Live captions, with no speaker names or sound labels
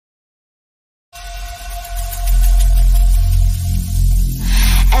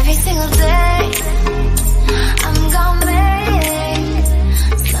single day. I'm gonna make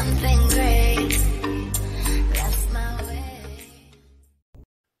something great. That's my way.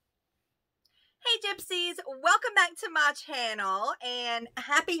 Hey Gypsies, welcome back to my channel and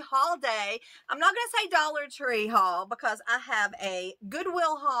happy haul day. I'm not going to say Dollar Tree haul because I have a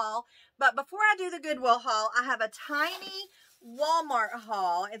Goodwill haul, but before I do the Goodwill haul, I have a tiny Walmart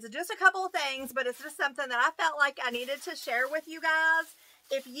haul. It's just a couple of things, but it's just something that I felt like I needed to share with you guys.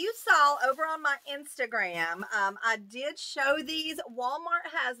 If you saw over on my Instagram, I did show these. Walmart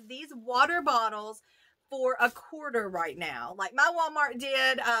has these water bottles for $1 right now. Like my Walmart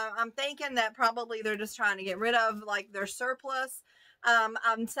did. I'm thinking that probably they're just trying to get rid of like their surplus.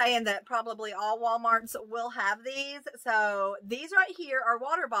 I'm saying that probably all Walmarts will have these. So these right here are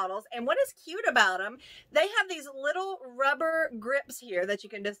water bottles. And what is cute about them, they have these little rubber grips here that you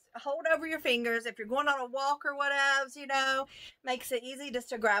can just hold over your fingers. If you're going on a walk or whatever, you know, makes it easy just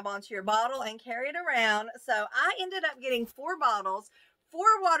to grab onto your bottle and carry it around. So I ended up getting 4 bottles. 4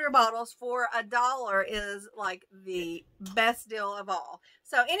 water bottles for $1 is like the best deal of all.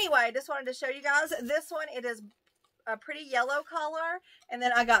 So anyway, just wanted to show you guys this one. It is a pretty yellow color, and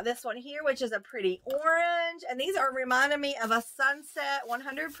then I got this one here, which is a pretty orange, and these are reminding me of a sunset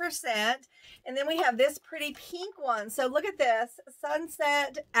 100%. And then we have this pretty pink one. So look at this,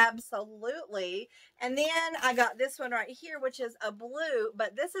 sunset, absolutely. And then I got this one right here, which is a blue,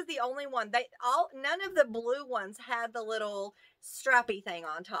 but this is the only one. None of the blue ones had the little strappy thing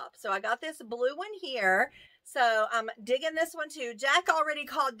on top. So I got this blue one here. So I'm digging this one too. Jack already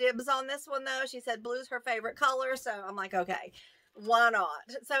called dibs on this one though. She said blue's her favorite color. So I'm like, okay, why not?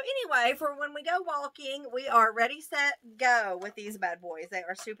 So anyway, for when we go walking, we are ready, set, go with these bad boys. They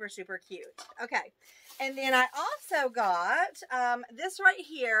are super, super cute. Okay. And then I also got this right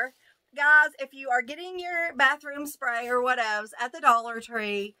here. Guys, if you are getting your bathroom spray or whatevs at the Dollar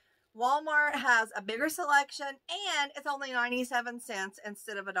Tree, Walmart has a bigger selection and it's only 97 cents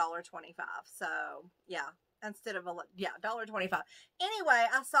instead of $1.25. So yeah. Instead of $1.25. Anyway,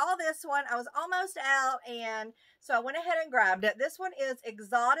 I saw this one. I was almost out, and so I went ahead and grabbed it. This one is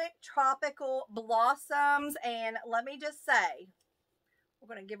Exotic Tropical Blossoms, and let me just say, we're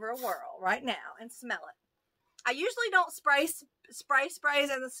going to give her a whirl right now and smell it. I usually don't spray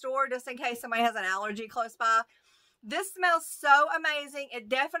sprays in the store just in case somebody has an allergy close by. This smells so amazing. It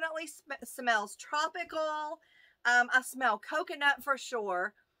definitely smells tropical. I smell coconut for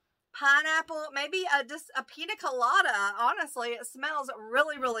sure. Pineapple, maybe just a pina colada. Honestly, it smells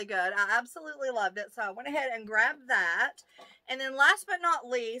really, really good. I absolutely loved it. So I went ahead and grabbed that. And then last but not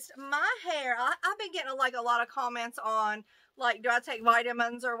least, my hair. I've been getting like a lot of comments on like, do I take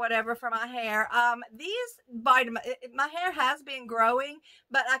vitamins or whatever for my hair? These vitamins, my hair has been growing,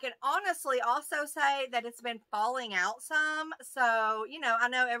 but I can honestly also say that it's been falling out some. So, you know, I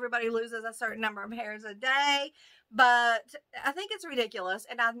know everybody loses a certain number of hairs a day, but I think it's ridiculous.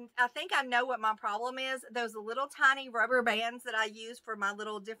 And I think I know what my problem is. Those little tiny rubber bands that I use for my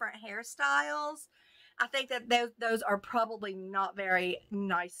little different hairstyles. I think that those are probably not very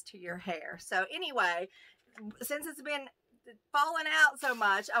nice to your hair. So anyway, since it's been falling out so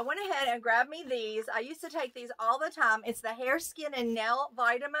much, I went ahead and grabbed me these. I used to take these all the time. It's the hair, skin, and nail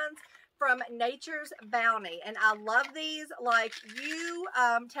vitamins from Nature's Bounty. And I love these. Like, you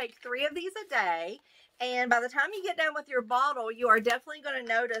take 3 of these a day. And by the time you get done with your bottle, you are definitely going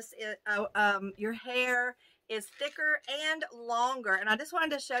to notice your hair is thicker and longer. And I just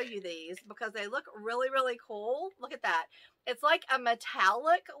wanted to show you these because they look really, really cool. Look at that. It's like a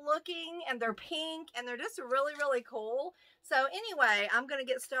metallic looking, and they're pink, and they're just really, really cool. So anyway, I'm going to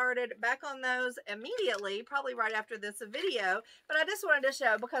get started back on those immediately, probably right after this video. But I just wanted to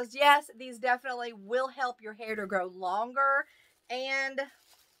show because, yes, these definitely will help your hair to grow longer and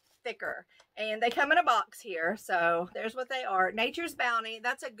thicker. And they come in a box here. So there's what they are. Nature's Bounty.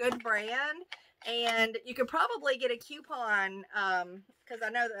 That's a good brand. And you could probably get a coupon because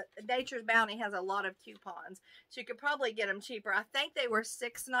I know that Nature's Bounty has a lot of coupons. So you could probably get them cheaper. I think they were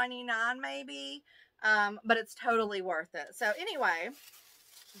 $6.99 maybe. But it's totally worth it. So anyway,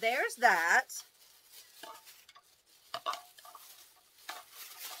 there's that.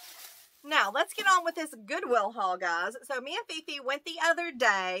 Now, let's get on with this Goodwill haul, guys. So me and Fifi went the other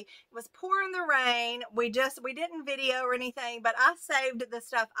day. It was pouring the rain. We didn't video or anything, but I saved the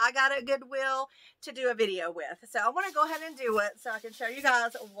stuff I got at Goodwill to do a video with. So I want to go ahead and do it so I can show you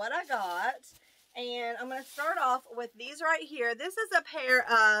guys what I got. And I'm going to start off with these right here. This is a pair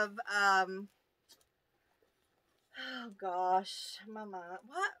of, oh gosh, my mind.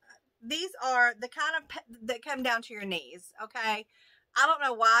 What? These are the kind of that come down to your knees, okay? I don't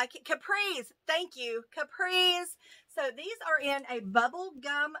know why. Capris. Thank you. Capris. So these are in a bubble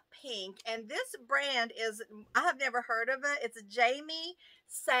gum pink. And this brand is, I have never heard of it. It's Jamie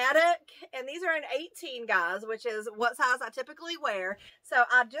Sadek. And these are in 18, guys, which is what size I typically wear. So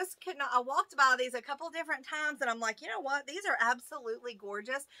I just could not, I walked by these a couple different times and I'm like, you know what? These are absolutely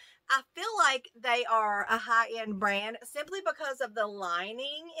gorgeous. I feel like they are a high-end brand simply because of the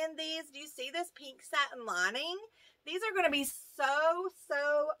lining in these. Do you see this pink satin lining? These are going to be so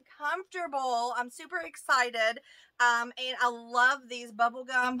comfortable. I'm super excited. And I love these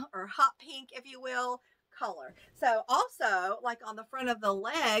bubblegum or hot pink, if you will, color. So also, like on the front of the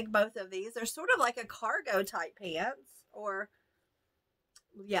leg, both of these, they're sort of like a cargo type pants or,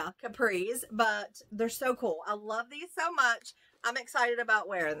 yeah, capris, but they're so cool. I love these so much. I'm excited about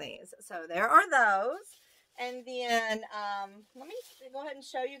wearing these. So there are those. And then let me go ahead and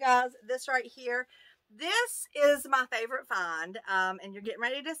show you guys this right here. This is my favorite find, and you're getting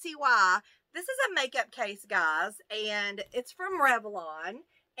ready to see why. This is a makeup case, guys, and it's from Revlon,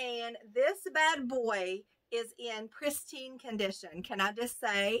 and this bad boy is in pristine condition. Can I just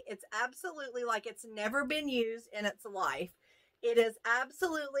say, it's absolutely like it's never been used in its life. It is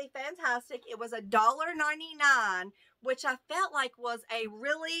absolutely fantastic. It was $1.99, which I felt like was a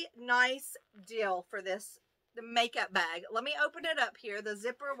really nice deal for this the makeup bag. Let me open it up here. The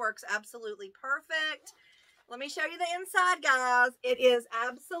zipper works absolutely perfect. Let me show you the inside, guys. It is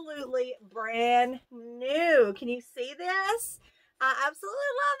absolutely brand new. Can you see this? I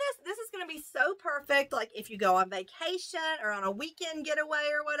absolutely love this. This is going to be so perfect, like if you go on vacation or on a weekend getaway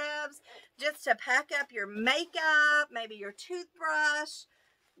or whatever, just to pack up your makeup, maybe your toothbrush,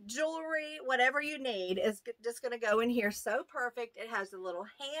 jewelry, whatever you need is just going to go in here so perfect. It has the little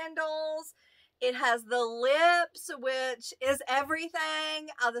handles. It has the lips, which is everything.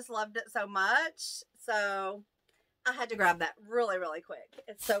 I just loved it so much. So I had to grab that really quick.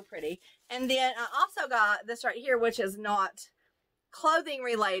 It's so pretty. And then I also got this right here, which is not clothing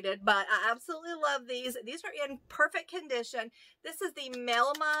related, but I absolutely love these. These are in perfect condition. This is the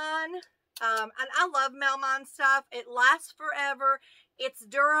Melmine. And I love Melmine stuff. It lasts forever. It's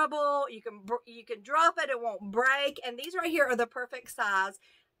durable. You can drop it. It won't break. And these right here are the perfect size.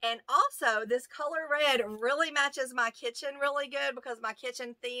 And also, this color red really matches my kitchen really good because my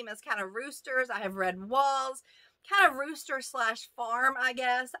kitchen theme is kind of roosters. I have red walls, kind of rooster / farm, I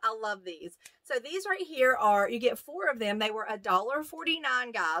guess. I love these. So these right here are, you get 4 of them. They were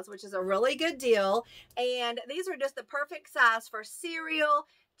 $1.49, guys, which is a really good deal. And these are just the perfect size for cereal,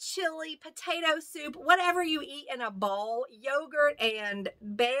 chili, potato soup, whatever you eat in a bowl, yogurt and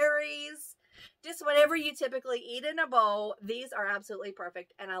berries. Just whatever you typically eat in a bowl, these are absolutely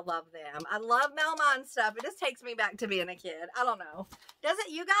perfect, and I love them. I love Melmine stuff. It just takes me back to being a kid. I don't know. Does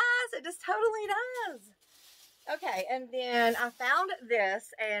it, you guys? It just totally does. Okay, and then I found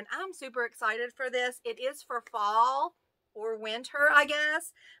this, and I'm super excited for this. It is for fall or winter, I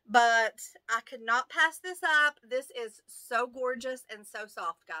guess, but I could not pass this up. This is so gorgeous and so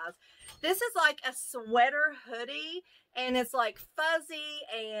soft, guys. This is like a sweater hoodie, and it's like fuzzy,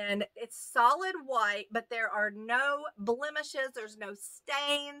 and it's solid white, but there are no blemishes. There's no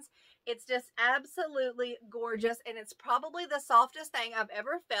stains. It's just absolutely gorgeous, and it's probably the softest thing I've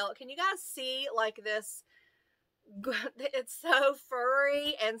ever felt. Can you guys see like this? It's so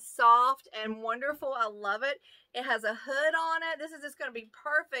furry and soft and wonderful. I love it. It has a hood on it. This is just going to be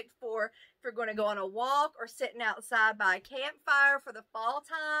perfect for if you're going to go on a walk or sitting outside by a campfire for the fall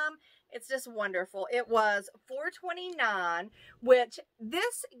time. It's just wonderful. It was $4.29, which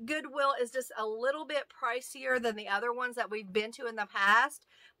this Goodwill is just a little bit pricier than the other ones that we've been to in the past,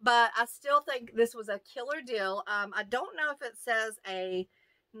 but I still think this was a killer deal. I don't know if it says a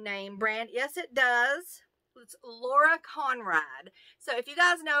name brand. Yes, it does. It's Laura Conrad. So if you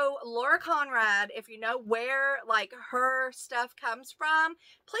guys know Laura Conrad, if you know where like her stuff comes from,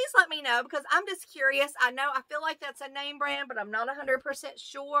 please let me know because I'm just curious. I feel like that's a name brand, but I'm not 100%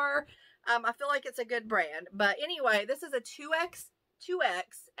 sure. I feel like it's a good brand. But anyway, this is a 2X,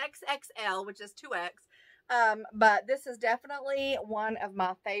 XXL, which is 2X. But this is definitely one of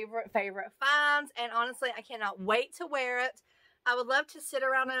my favorite finds. And honestly, I cannot wait to wear it. I would love to sit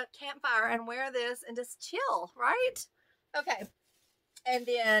around a campfire and wear this and just chill, right? Okay. And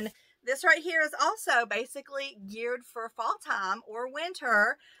then this right here is also basically geared for fall time or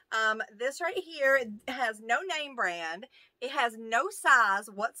winter. This right here has no name brand. It has no size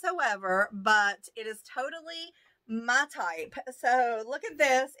whatsoever, but it is totally my type. So look at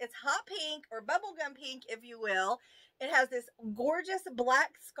this. It's hot pink or bubblegum pink, if you will. It has this gorgeous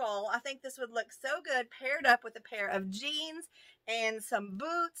black skull. I think this would look so good paired up with a pair of jeans and some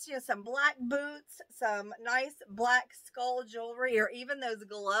boots, you know, some black boots, some nice black skull jewelry, or even those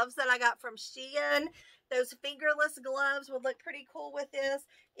gloves that I got from Shein. Those fingerless gloves would look pretty cool with this.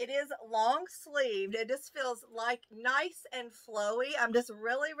 It is long sleeved. It just feels like nice and flowy. I'm just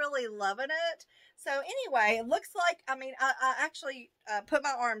really, really loving it. So anyway, it looks like, I mean, I actually put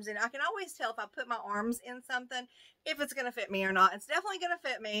my arms in. I can always tell if I put my arms in something, if it's going to fit me or not. It's definitely going to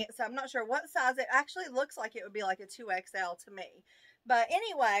fit me. So I'm not sure what size. It actually looks like it would be like a 2XL to me. But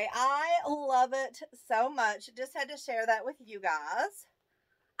anyway, I love it so much. Just had to share that with you guys.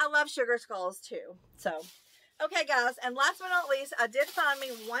 I love sugar skulls too. So, okay guys, and last but not least, I did find me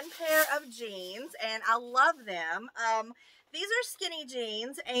one pair of jeans, and I love them. These are skinny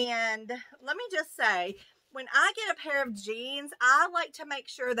jeans, and let me just say, when I get a pair of jeans, I like to make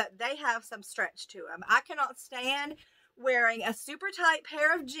sure that they have some stretch to them. I cannot stand wearing a super tight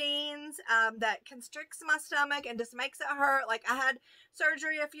pair of jeans that constricts my stomach and just makes it hurt. Like, I had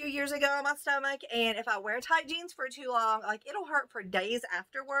surgery a few years ago on my stomach, and if I wear tight jeans for too long, like, it'll hurt for days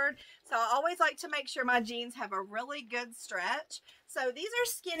afterward. So I always like to make sure my jeans have a really good stretch. So these are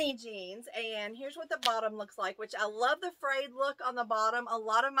skinny jeans, and here's what the bottom looks like, which I love the frayed look on the bottom. A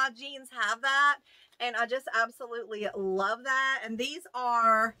lot of my jeans have that, and I just absolutely love that. And these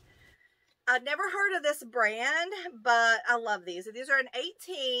are, I'd never heard of this brand, but I love these. These are an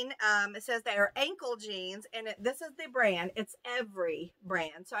 18. It says they are ankle jeans, and this is the brand. It's Every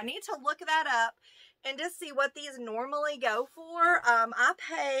brand. So I need to look that up and just see what these normally go for. I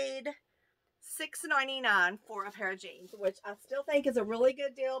paid $6.99 for a pair of jeans, which I still think is a really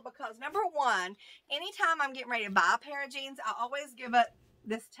good deal because, number one, anytime I'm getting ready to buy a pair of jeans, I always give it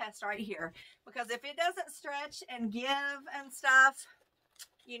this test right here, because if it doesn't stretch and give and stuff,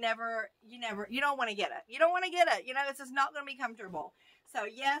 you don't want to get it. You don't want to get it. You know, it's just not going to be comfortable. So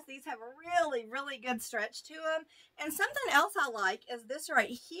yes, these have a really, really good stretch to them. And something else I like is this right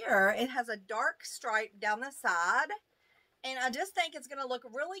here. It has a dark stripe down the side, and I just think it's going to look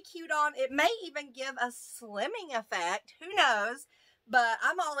really cute on. It may even give a slimming effect. Who knows? But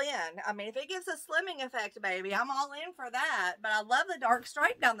I'm all in. I mean, if it gives a slimming effect, baby, I'm all in for that. But I love the dark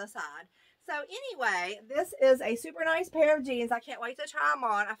stripe down the side. So anyway, this is a super nice pair of jeans. I can't wait to try them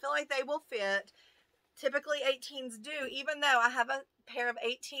on. I feel like they will fit. Typically 18s do, even though I have a pair of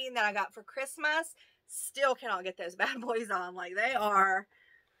 18 that I got for Christmas. Still cannot get those bad boys on. Like, they are,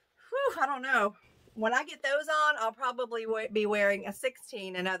 whew, I don't know. When I get those on, I'll probably be wearing a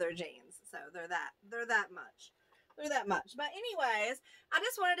 16 and other jeans. So they're that much. They're that much. But anyways, I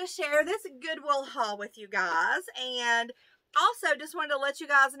just wanted to share this Goodwill haul with you guys. And also just wanted to let you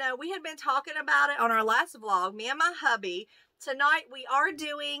guys know, we had been talking about it on our last vlog, me and my hubby. Tonight we are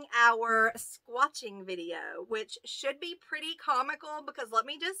doing our squatching video, which should be pretty comical because let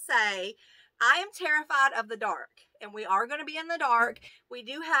me just say, I am terrified of the dark, and we are going to be in the dark. We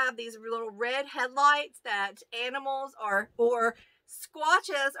do have these little red headlights that animals or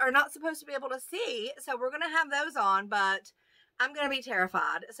squatches are not supposed to be able to see, so we're going to have those on, but I'm going to be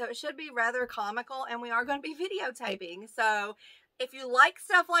terrified. So it should be rather comical, and we are going to be videotaping. So if you like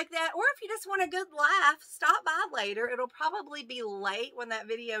stuff like that, or if you just want a good laugh, stop by later. It'll probably be late when that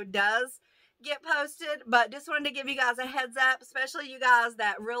video does get posted, but just wanted to give you guys a heads up, especially you guys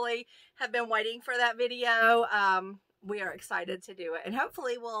that really have been waiting for that video. We are excited to do it, and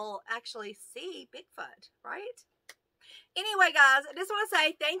hopefully we'll actually see Bigfoot, right? Anyway, guys, I just want to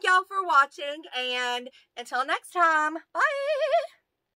say thank y'all for watching, and until next time, bye!